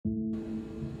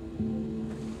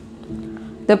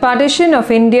The partition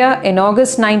of India in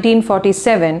August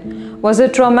 1947 was a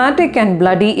traumatic and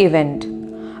bloody event.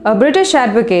 A British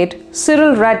advocate,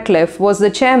 Cyril Radcliffe, was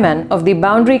the chairman of the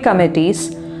boundary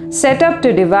committees set up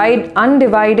to divide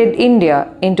undivided India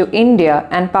into India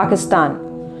and Pakistan.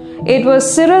 It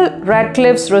was Cyril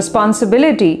Radcliffe's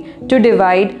responsibility to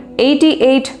divide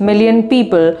 88 million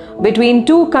people between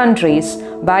two countries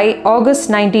by August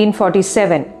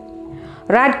 1947.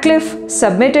 Radcliffe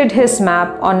submitted his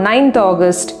map on 9th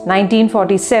August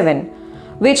 1947,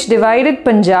 which divided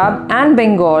Punjab and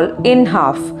Bengal in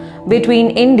half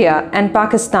between India and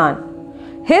Pakistan.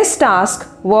 His task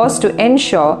was to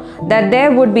ensure that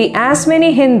there would be as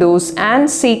many Hindus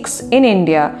and Sikhs in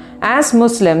India as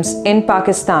Muslims in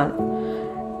Pakistan.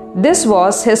 This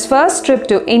was his first trip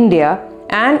to India,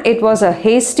 and it was a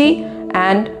hasty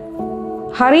and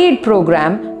hurried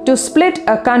program to split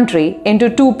a country into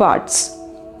two parts.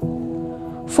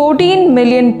 14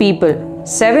 million people,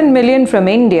 7 million from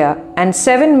India and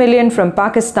 7 million from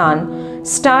Pakistan,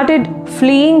 started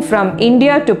fleeing from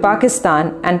India to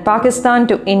Pakistan and Pakistan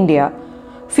to India,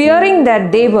 fearing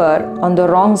that they were on the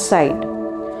wrong side.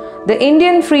 The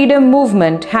Indian freedom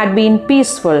movement had been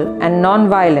peaceful and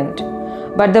non-violent,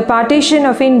 but the partition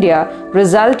of India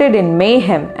resulted in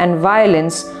mayhem and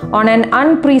violence on an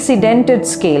unprecedented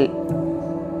scale.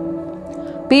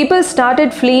 People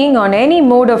started fleeing on any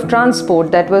mode of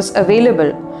transport that was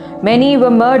available. Many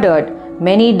were murdered.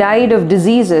 Many died of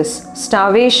diseases,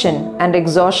 starvation, and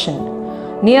exhaustion.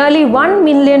 Nearly 1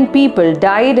 million people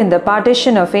died in the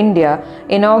partition of India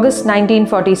in August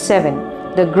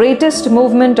 1947, the greatest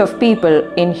movement of people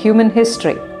in human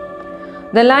history.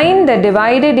 The line that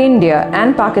divided India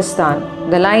and Pakistan,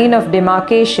 the line of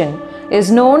demarcation,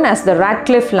 is known as the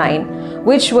Radcliffe Line,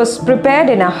 which was prepared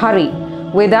in a hurry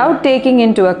without taking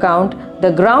into account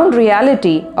the ground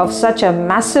reality of such a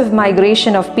massive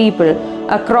migration of people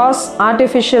across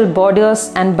artificial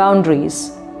borders and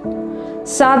boundaries.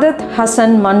 Saadat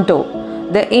Hasan Manto,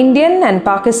 the Indian and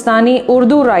Pakistani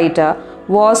Urdu writer,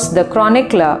 was the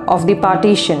chronicler of the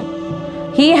partition.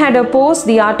 He had opposed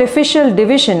the artificial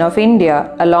division of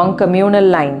India along communal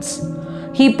lines.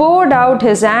 He poured out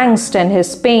his angst and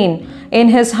his pain in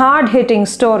his hard-hitting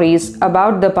stories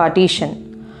about the partition.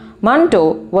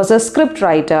 Manto was a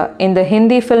scriptwriter in the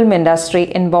Hindi film industry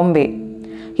in Bombay.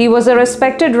 He was a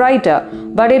respected writer,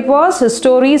 but it was his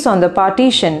stories on the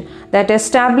partition that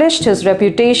established his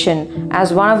reputation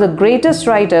as one of the greatest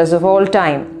writers of all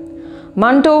time.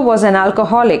 Manto was an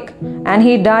alcoholic, and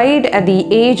he died at the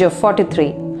age of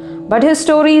 43. But his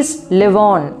stories live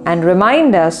on and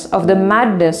remind us of the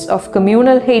madness of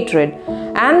communal hatred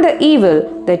and the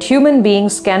evil that human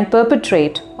beings can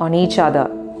perpetrate on each other.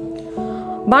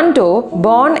 Manto,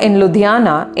 born in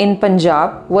Ludhiana in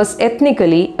Punjab, was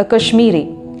ethnically a Kashmiri.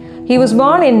 He was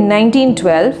born in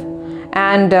 1912,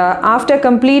 and after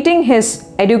completing his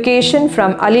education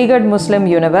from Aligarh Muslim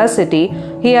University,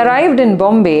 he arrived in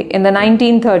Bombay in the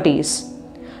 1930s.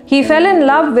 He fell in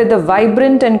love with the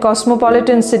vibrant and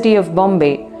cosmopolitan city of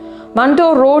Bombay.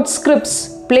 Manto wrote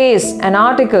scripts, plays, and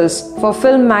articles for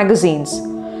film magazines.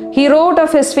 He wrote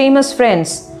of his famous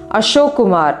friends Ashok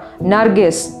Kumar,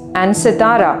 Nargis, and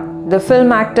Sitara, the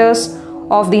film actors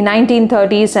of the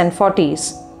 1930s and 40s.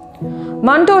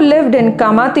 Manto lived in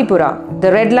Kamatipura,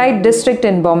 the red light district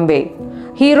in Bombay.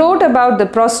 He wrote about the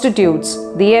prostitutes,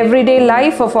 the everyday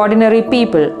life of ordinary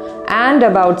people, and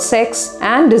about sex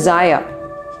and desire.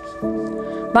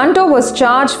 Manto was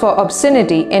charged for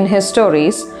obscenity in his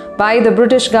stories by the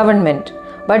British government,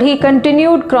 but he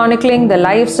continued chronicling the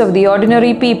lives of the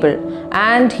ordinary people,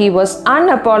 and he was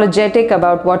unapologetic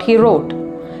about what he wrote.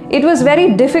 It was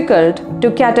very difficult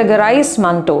to categorize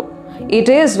Manto. It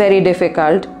is very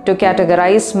difficult to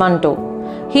categorize Manto.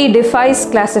 He defies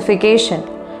classification,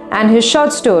 and his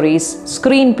short stories,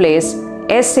 screenplays,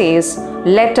 essays,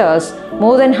 letters,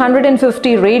 more than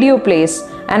 150 radio plays,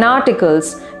 and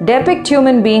articles depict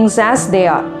human beings as they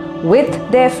are,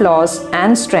 with their flaws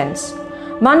and strengths.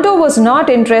 Manto was not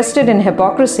interested in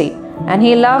hypocrisy, and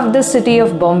he loved the city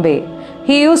of Bombay.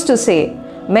 He used to say,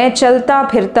 "Main chalta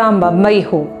phirta Mumbai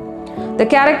hu." The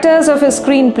characters of his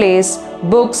screenplays,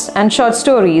 books, and short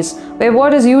stories were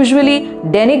what is usually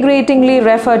denigratingly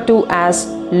referred to as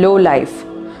low life.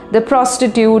 The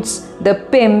prostitutes, the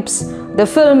pimps, the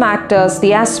film actors,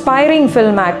 the aspiring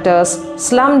film actors,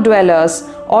 slum dwellers,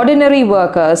 ordinary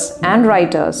workers, and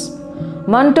writers.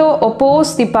 Manto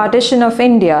opposed the partition of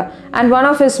India, and one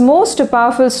of his most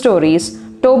powerful stories,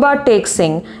 Toba Tek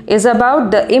Singh, is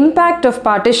about the impact of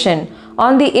partition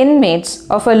on the inmates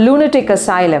of a lunatic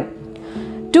asylum.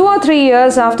 2 or 3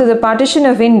 years after the partition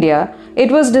of India,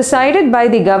 it was decided by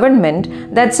the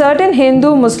government that certain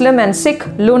Hindu, Muslim, and Sikh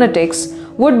lunatics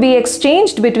would be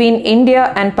exchanged between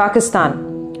India and Pakistan.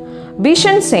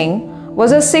 Bishan Singh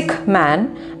was a Sikh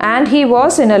man and he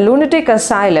was in a lunatic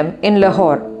asylum in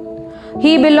Lahore.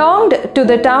 He belonged to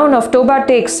the town of Toba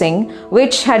Tek Singh,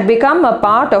 which had become a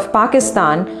part of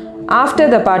Pakistan after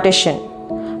the partition.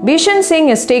 Bishan Singh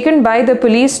is taken by the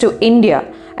police to India,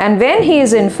 and when he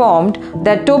is informed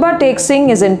that Toba Tek Singh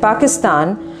is in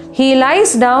Pakistan, he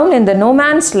lies down in the no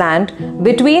man's land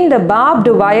between the barbed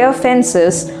wire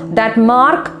fences that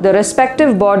mark the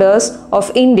respective borders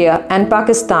of India and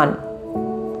Pakistan.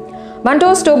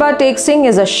 Manto's Toba Tek Singh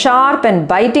is a sharp and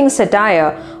biting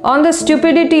satire on the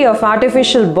stupidity of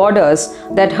artificial borders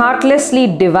that heartlessly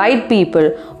divide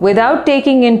people without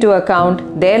taking into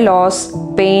account their loss,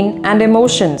 pain, and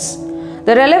emotions.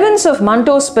 The relevance of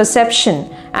Manto's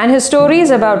perception and his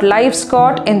stories about lives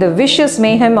caught in the vicious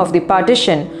mayhem of the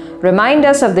partition remind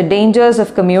us of the dangers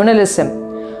of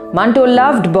communalism. Manto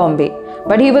loved Bombay,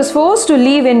 but he was forced to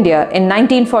leave India in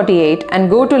 1948 and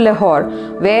go to Lahore,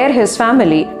 where his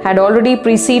family had already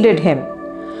preceded him.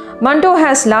 Manto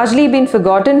has largely been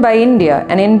forgotten by India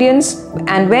and Indians,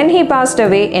 and when he passed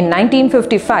away in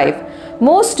 1955,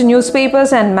 most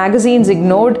newspapers and magazines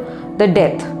ignored the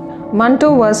death.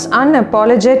 Manto was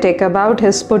unapologetic about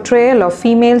his portrayal of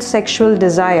female sexual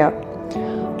desire.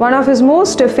 One of his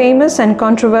most famous and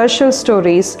controversial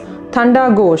stories, Thanda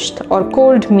Gosht or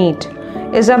Cold Meat,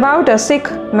 is about a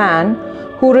Sikh man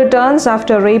who returns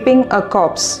after raping a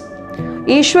corpse.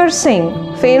 Ishwar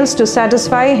Singh fails to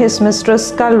satisfy his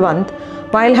mistress Kalwant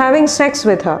while having sex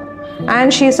with her,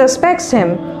 and she suspects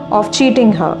him of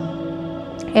cheating her.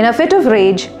 In a fit of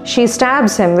rage, she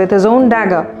stabs him with his own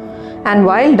dagger, and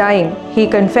while dying, he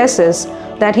confesses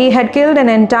that he had killed an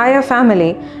entire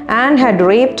family and had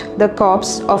raped the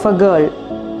corpse of a girl.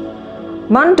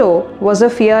 Manto was a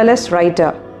fearless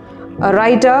writer, a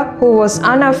writer who was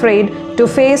unafraid to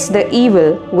face the evil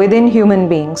within human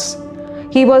beings.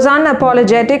 He was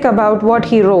unapologetic about what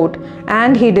he wrote,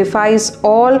 and he defies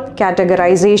all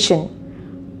categorization.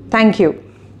 Thank you.